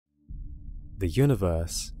The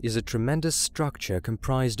universe is a tremendous structure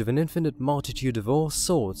comprised of an infinite multitude of all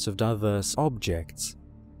sorts of diverse objects.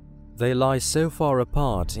 They lie so far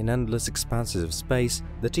apart in endless expanses of space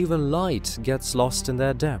that even light gets lost in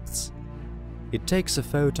their depths. It takes a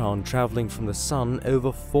photon traveling from the Sun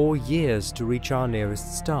over 4 years to reach our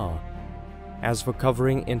nearest star. As for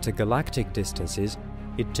covering intergalactic distances,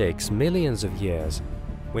 it takes millions of years.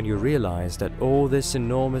 When you realize that all this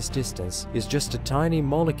enormous distance is just a tiny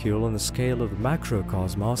molecule on the scale of the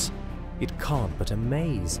macrocosmos, it can't but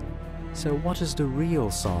amaze. So what is the real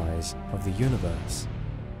size of the universe?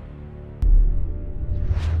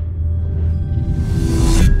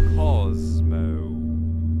 Kosmo.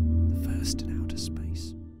 The first in outer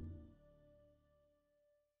space.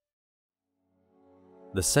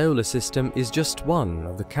 The solar system is just one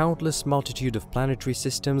of the countless multitude of planetary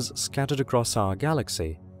systems scattered across our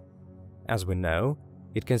galaxy. As we know,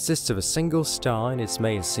 it consists of a single star in its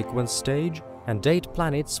main sequence stage and 8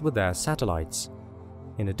 planets with their satellites.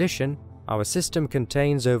 In addition, our system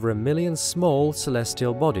contains over 1 million small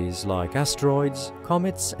celestial bodies like asteroids,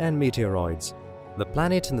 comets and meteoroids. The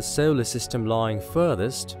planet in the solar system lying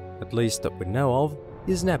furthest, at least that we know of,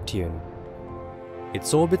 is Neptune.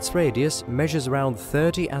 Its orbit's radius measures around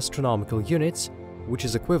 30 astronomical units, which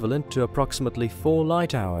is equivalent to approximately 4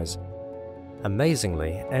 light-hours.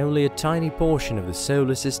 Amazingly, only a tiny portion of the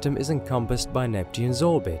solar system is encompassed by Neptune's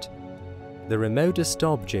orbit. The remotest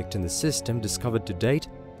object in the system discovered to date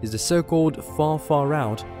is the so-called Far Far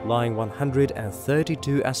Out, lying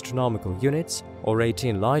 132 astronomical units or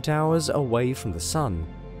 18 light-hours away from the Sun.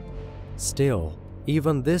 Still,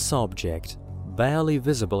 even this object, barely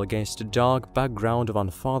visible against a dark background of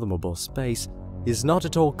unfathomable space, is not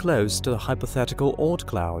at all close to the hypothetical Oort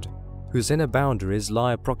cloud, whose inner boundaries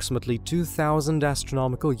lie approximately 2,000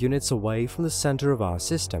 astronomical units away from the center of our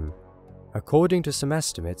system. According to some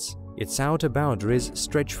estimates, its outer boundaries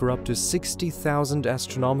stretch for up to 60,000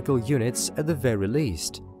 astronomical units at the very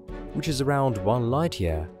least, which is around 1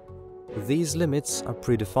 light-year. These limits are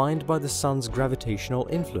predefined by the Sun's gravitational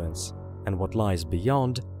influence, and what lies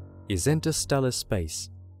beyond is interstellar space.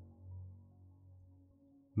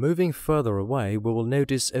 Moving further away, we will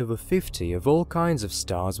notice over 50 of all kinds of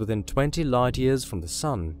stars within 20 light-years from the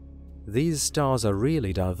Sun. These stars are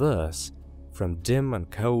really diverse, from dim and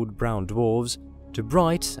cold brown dwarfs to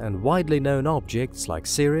bright and widely known objects like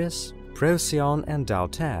Sirius, Procyon and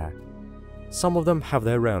Altair. Some of them have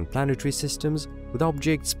their own planetary systems, with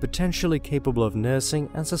objects potentially capable of nursing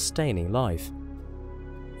and sustaining life.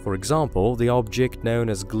 For example, the object known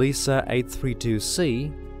as Gliese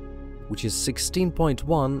 832c, which is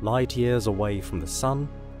 16.1 light-years away from the Sun,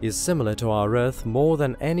 is similar to our Earth more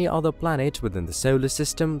than any other planet within the solar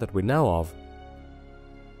system that we know of.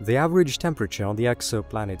 The average temperature on the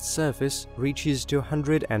exoplanet's surface reaches to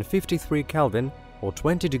 153 Kelvin or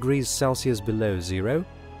 20 degrees Celsius below zero,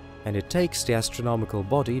 and it takes the astronomical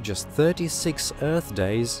body just 36 Earth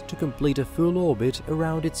days to complete a full orbit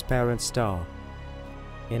around its parent star.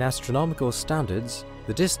 In astronomical standards,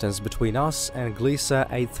 the distance between us and Gliese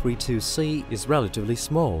 832c is relatively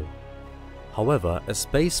small. However, a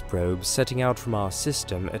space probe setting out from our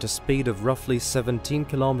system at a speed of roughly 17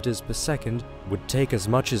 km per second would take as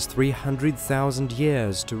much as 300,000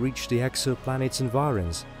 years to reach the exoplanet's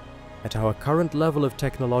environs. At our current level of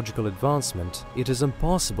technological advancement, it is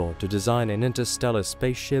impossible to design an interstellar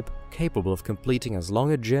spaceship capable of completing as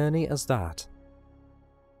long a journey as that.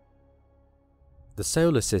 The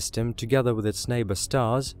solar system, together with its neighbor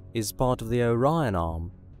stars, is part of the Orion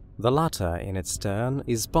Arm. The latter, in its turn,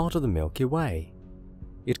 is part of the Milky Way.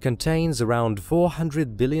 It contains around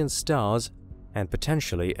 400 billion stars, and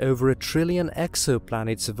potentially over 1 trillion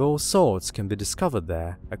exoplanets of all sorts can be discovered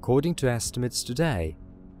there, according to estimates today.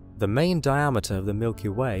 The main diameter of the Milky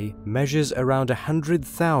Way measures around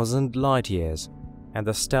 100,000 light-years, and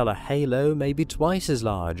the stellar halo may be twice as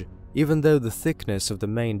large. Even though the thickness of the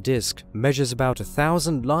main disk measures about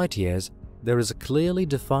 1,000 light-years, there is a clearly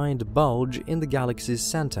defined bulge in the galaxy's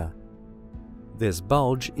center. This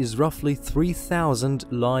bulge is roughly 3,000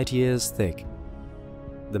 light-years thick.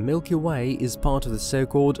 The Milky Way is part of the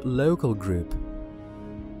so-called local group.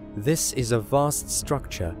 This is a vast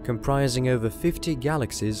structure comprising over 50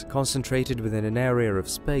 galaxies concentrated within an area of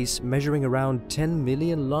space measuring around 10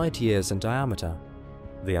 million light-years in diameter.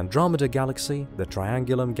 The Andromeda Galaxy, the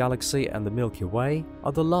Triangulum Galaxy and the Milky Way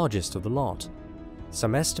are the largest of the lot.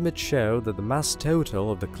 Some estimates show that the mass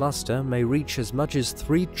total of the cluster may reach as much as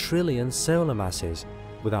 3 trillion solar masses,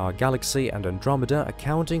 with our galaxy and Andromeda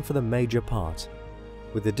accounting for the major part.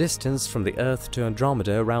 With the distance from the Earth to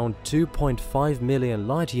Andromeda around 2.5 million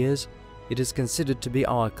light-years, it is considered to be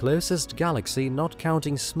our closest galaxy, not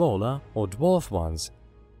counting smaller or dwarf ones.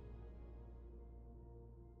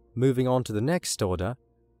 Moving on to the next order,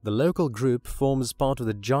 the local group forms part of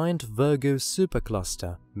the giant Virgo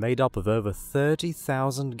supercluster made up of over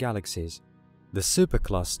 30,000 galaxies. The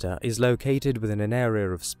supercluster is located within an area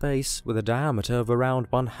of space with a diameter of around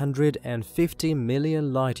 150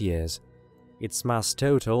 million light-years. Its mass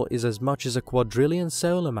total is as much as a quadrillion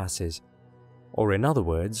solar masses, or in other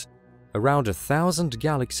words, around 1,000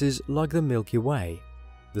 galaxies like the Milky Way.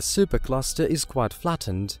 The supercluster is quite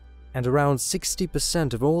flattened, and around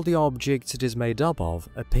 60% of all the objects it is made up of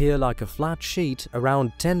appear like a flat sheet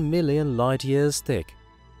around 10 million light-years thick.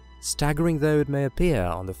 Staggering though it may appear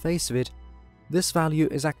on the face of it, this value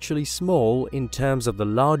is actually small in terms of the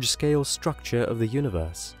large-scale structure of the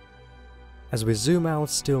universe. As we zoom out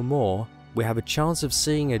still more, we have a chance of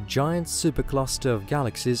seeing a giant supercluster of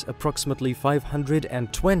galaxies approximately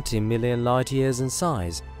 520 million light-years in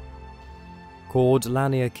size. Called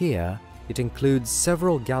Laniakea, it includes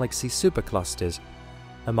several galaxy superclusters,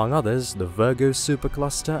 among others the Virgo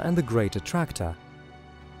supercluster and the Great Attractor.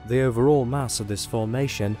 The overall mass of this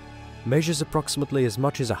formation measures approximately as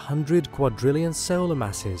much as 100 quadrillion solar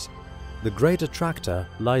masses. The Great Attractor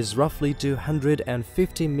lies roughly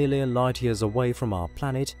 250 million light-years away from our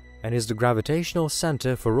planet and is the gravitational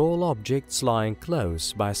center for all objects lying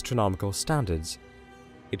close by astronomical standards.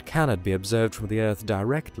 It cannot be observed from the Earth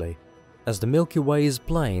directly, as the Milky Way's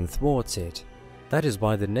plane thwarts it. That is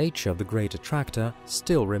why the nature of the Great Attractor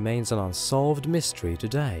still remains an unsolved mystery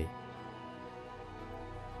today.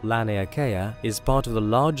 Laniakea is part of the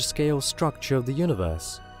large-scale structure of the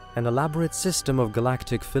universe, an elaborate system of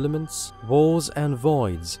galactic filaments, walls and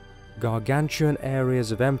voids, gargantuan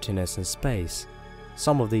areas of emptiness in space.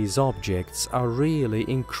 Some of these objects are really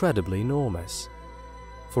incredibly enormous.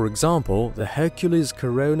 For example, the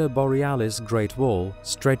Hercules-corona borealis Great Wall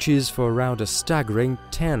stretches for around a staggering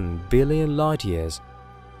 10 billion light-years.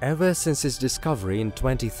 Ever since its discovery in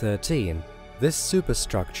 2013, this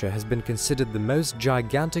superstructure has been considered the most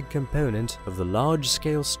gigantic component of the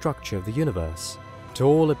large-scale structure of the universe. To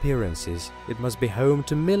all appearances, it must be home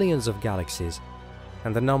to millions of galaxies,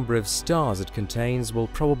 and the number of stars it contains will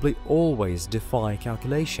probably always defy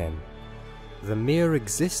calculation. The mere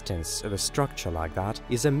existence of a structure like that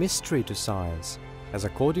is a mystery to science, as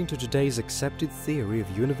according to today's accepted theory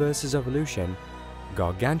of universe's evolution,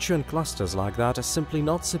 gargantuan clusters like that are simply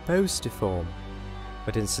not supposed to form.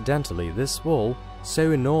 But incidentally, this wall,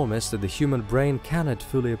 so enormous that the human brain cannot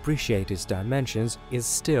fully appreciate its dimensions, is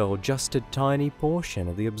still just a tiny portion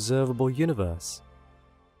of the observable universe.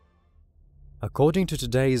 According to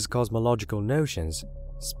today's cosmological notions,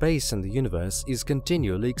 space in the universe is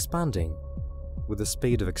continually expanding, with the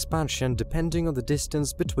speed of expansion depending on the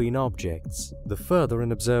distance between objects. The further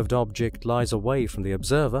an observed object lies away from the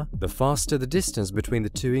observer, the faster the distance between the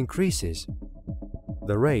two increases.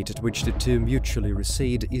 The rate at which the two mutually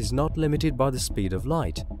recede is not limited by the speed of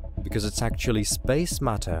light, because it's actually space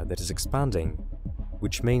matter that is expanding,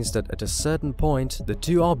 which means that at a certain point the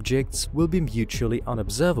two objects will be mutually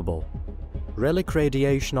unobservable. Relic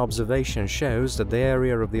radiation observation shows that the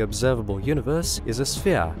area of the observable universe is a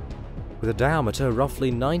sphere, with a diameter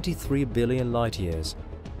roughly 93 billion light-years.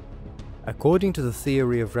 According to the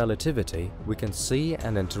theory of relativity, we can see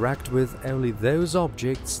and interact with only those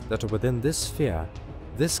objects that are within this sphere.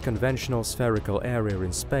 This conventional spherical area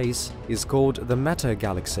in space is called the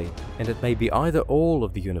meta-galaxy, and it may be either all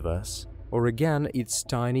of the universe, or again its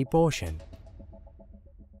tiny portion.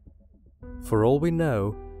 For all we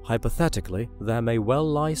know, hypothetically, there may well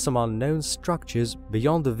lie some unknown structures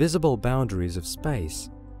beyond the visible boundaries of space.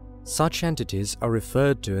 Such entities are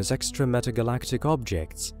referred to as extra-metagalactic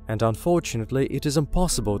objects, and unfortunately it is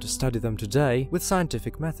impossible to study them today with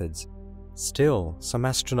scientific methods. Still, some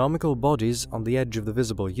astronomical bodies on the edge of the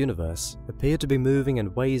visible universe appear to be moving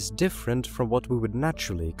in ways different from what we would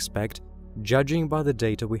naturally expect, judging by the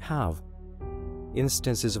data we have.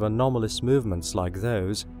 Instances of anomalous movements like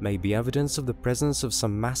those may be evidence of the presence of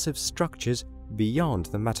some massive structures beyond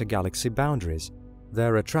the metagalaxy boundaries.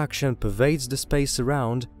 Their attraction pervades the space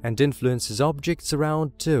around and influences objects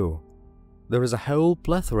around too. There is a whole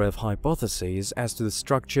plethora of hypotheses as to the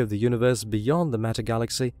structure of the universe beyond the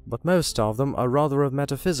metagalaxy, but most of them are rather of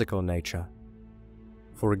metaphysical nature.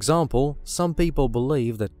 For example, some people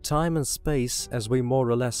believe that time and space, as we more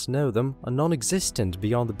or less know them, are non-existent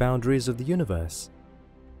beyond the boundaries of the universe.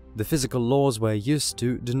 The physical laws we're used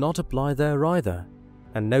to do not apply there either,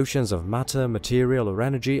 and notions of matter, material, or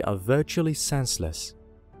energy are virtually senseless.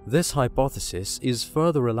 This hypothesis is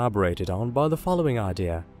further elaborated on by the following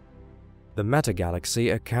idea. The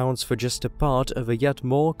metagalaxy accounts for just a part of a yet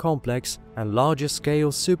more complex and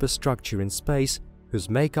larger-scale superstructure in space whose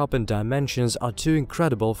makeup and dimensions are too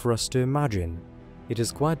incredible for us to imagine. It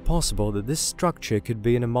is quite possible that this structure could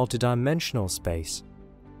be in a multidimensional space,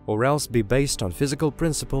 or else be based on physical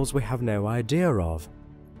principles we have no idea of.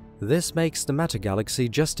 This makes the metagalaxy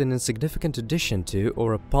just an insignificant addition to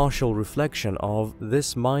or a partial reflection of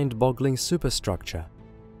this mind-boggling superstructure.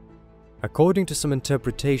 According to some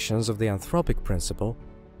interpretations of the anthropic principle,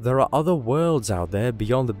 there are other worlds out there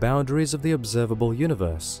beyond the boundaries of the observable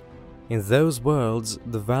universe. In those worlds,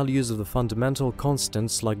 the values of the fundamental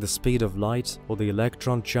constants like the speed of light or the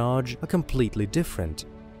electron charge are completely different.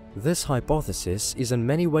 This hypothesis is in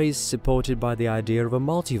many ways supported by the idea of a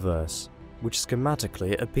multiverse, which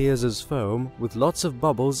schematically appears as foam with lots of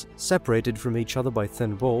bubbles separated from each other by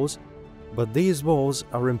thin walls, but these walls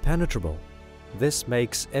are impenetrable. This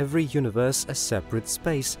makes every universe a separate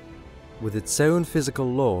space, with its own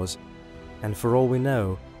physical laws, and for all we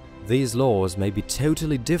know, these laws may be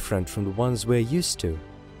totally different from the ones we're used to.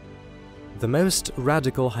 The most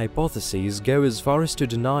radical hypotheses go as far as to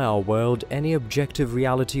deny our world any objective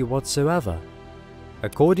reality whatsoever.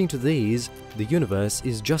 According to these, the universe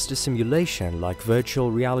is just a simulation like virtual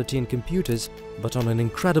reality in computers, but on an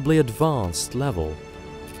incredibly advanced level.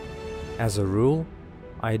 As a rule,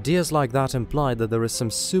 ideas like that imply that there are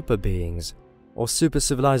some super beings or super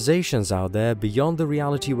civilizations out there beyond the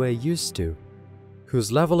reality we're used to,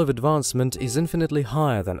 whose level of advancement is infinitely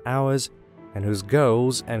higher than ours and whose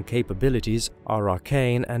goals and capabilities are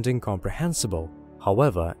arcane and incomprehensible.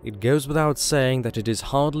 However, it goes without saying that it is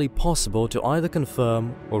hardly possible to either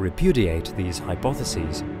confirm or repudiate these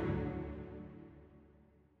hypotheses.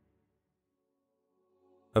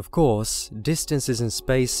 Of course, distances in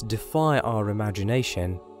space defy our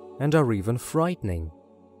imagination and are even frightening.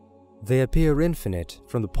 They appear infinite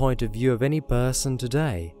from the point of view of any person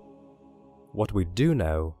today. What we do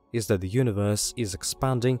know is that the universe is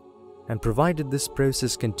expanding, and provided this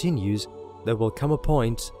process continues, there will come a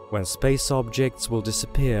point when space objects will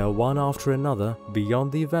disappear one after another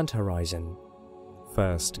beyond the event horizon.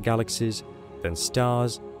 First galaxies, then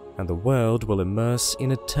stars, and the world will immerse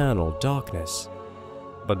in eternal darkness.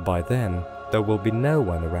 But by then, there will be no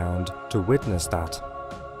one around to witness that.